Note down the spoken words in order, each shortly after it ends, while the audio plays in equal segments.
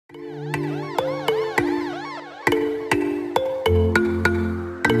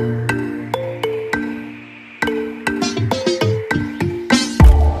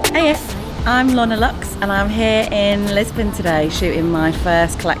I'm Lorna Luxe and I'm here in Lisbon today shooting my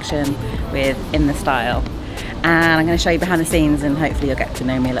first collection with In The Style, and I'm going to show you behind the scenes and hopefully you'll get to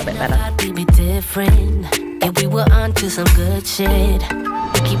know me a little bit better.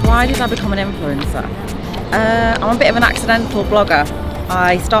 Why did I become an influencer? I'm a bit of an accidental blogger.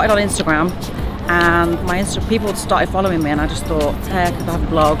 I started on Instagram and people started following me, and I just thought, hey, I could have a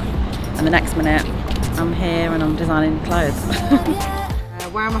blog, and the next minute I'm here and I'm designing clothes.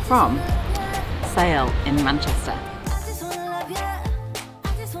 Where am I from? Sale in Manchester.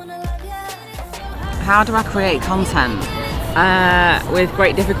 How do I create content? With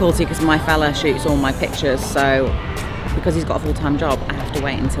great difficulty, because my fella shoots all my pictures, so because he's got a full-time job I have to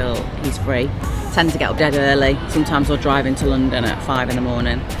wait until he's free. Tend to get up dead early. Sometimes I'll drive into London at 5 in the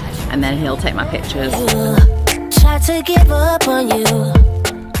morning and then he'll take my pictures. Try to give up on you.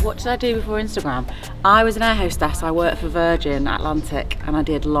 What did I do before Instagram? I was an air hostess. I worked for Virgin Atlantic and I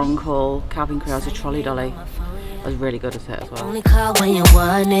did long haul cabin crew. I was a trolley dolly. I was really good at it as well. Only call when you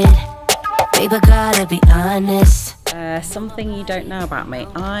want it. Baby, gotta be honest. Something you don't know about me.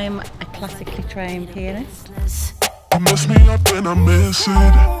 I'm a classically trained pianist. You mess me up when I miss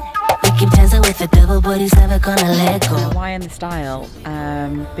it. We keep dancing with the devil, but he's never gonna let go. Why In The Style?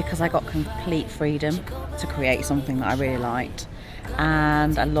 Because I got complete freedom to create something that I really liked,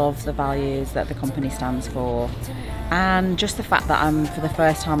 and I love the values that the company stands for, and just the fact that I'm for the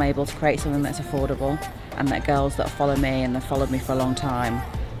first time able to create something that's affordable, and that girls that follow me and have followed me for a long time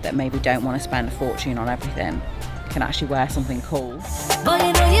that maybe don't want to spend a fortune on everything can actually wear something cool. But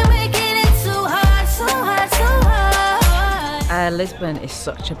you know you're making it too hard, so hard, so hard. Lisbon is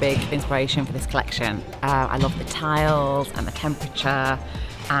such a big inspiration for this collection. I love the tiles and the temperature,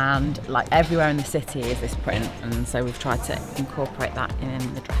 and like everywhere in the city is this print, and so we've tried to incorporate that in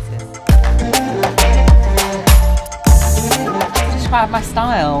the dresses. Describe my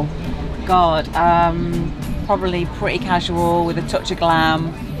style? God, probably pretty casual with a touch of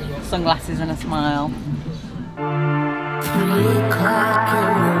glam, sunglasses and a smile.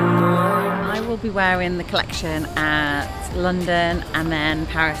 I will be wearing the collection at London and then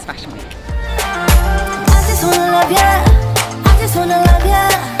Paris Fashion Week. I just wanna love ya. I just wanna love ya.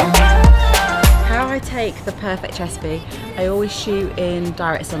 How I take the perfect chest B? I always shoot in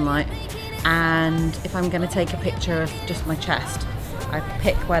direct sunlight, and if I'm going to take a picture of just my chest, I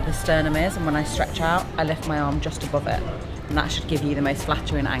pick where the sternum is, and when I stretch out I lift my arm just above it, and that should give you the most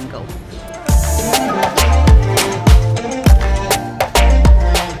flattering angle.